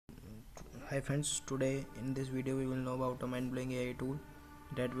Hi friends, today in this video we will know about a mind-blowing AI tool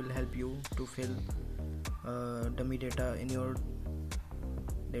that will help you to fill dummy data in your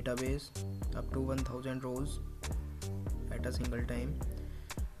database up to 1000 rows at a single time.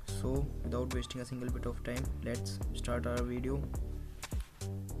 So without wasting a single bit of time, let's start our video.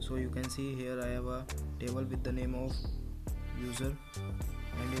 So you can see here I have a table with the name of user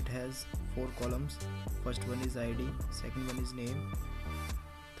and it has 4 columns. First one is ID, second one is name,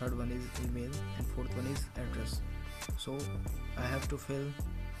 third one is email, and fourth one is address. So I have to fill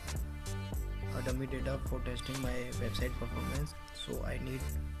a dummy data for testing my website performance. So I need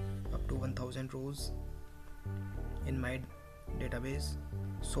up to 1000 rows in my database.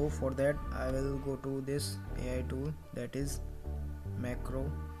 So for that I will go to this AI tool, that is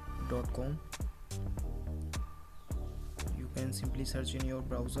macro.com. You can simply search in your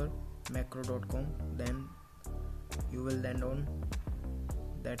browser macro.com, then you will land on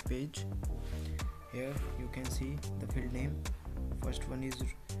that page. Here you can see the field name. First one is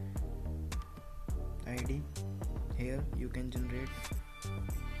ID. Here you can generate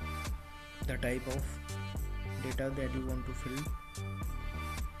the type of data that you want to fill.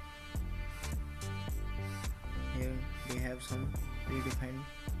 Here they have some predefined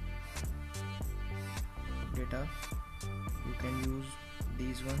data. You can use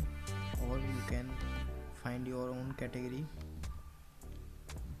these one or you can find your own category.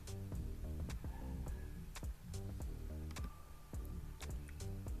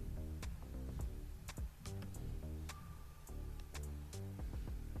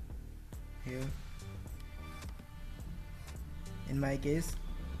 Here in my case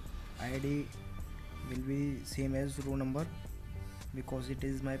ID will be same as row number because it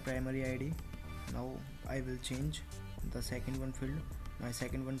is my primary ID. Now I will change the second one field. My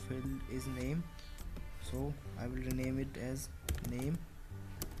second one field is name, so I will rename it as name.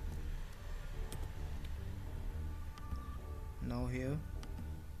 Now here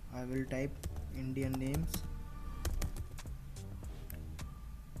I will type Indian names.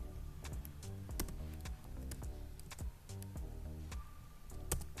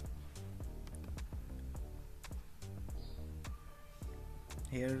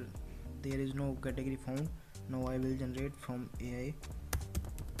 Here there is no category found. Now I will generate from AI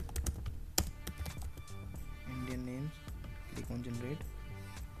Indian names. Click on generate.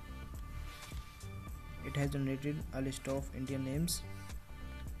 It has generated a list of Indian names.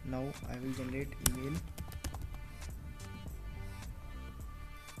 Now I will generate email.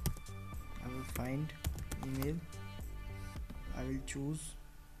 I will find email. I will choose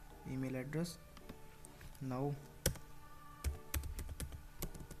email address. Now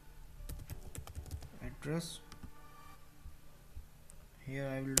address. Here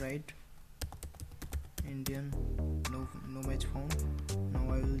I will write Indian, no match found.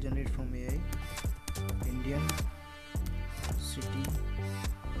 Now I will generate from AI Indian city.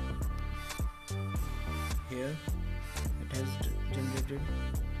 Here it has generated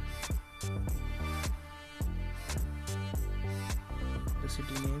the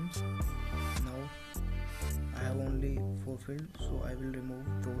city names. Now I have only 4 fields, so I will remove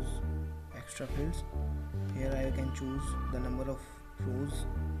those extra fields. Here I can choose the number of rows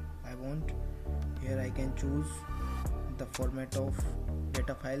I want. Here I can choose the format of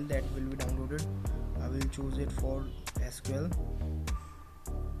data file that will be downloaded. I will choose it for SQL.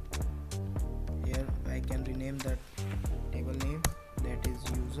 Here I can rename the table name, that is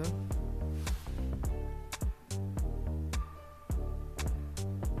user.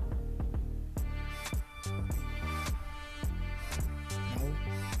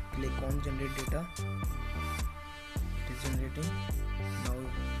 Click on generate data. It is generating. Now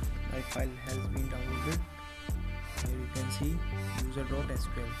my file has been downloaded. Here you can see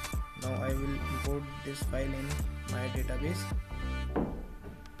user.sql. Now I will import this file in my database.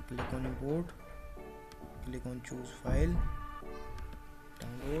 Click on import. Click on choose file.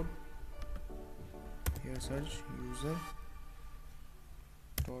 Download. Here search user.sql.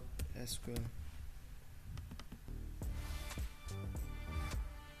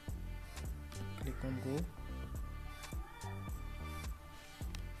 Click on go.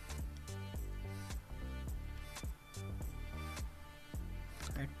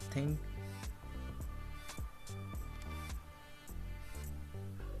 I think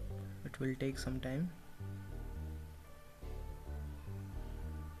it will take some time.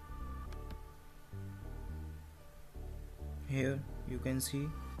 Here you can see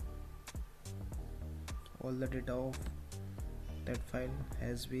all the data of that file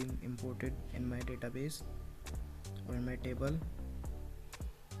has been imported in my database or in my table.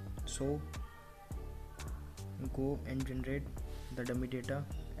 So go and generate the dummy data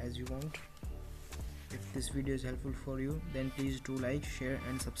as you want. If this video is helpful for you, then please do like, share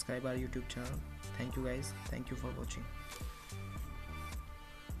and subscribe our YouTube channel. Thank you guys. Thank you for watching.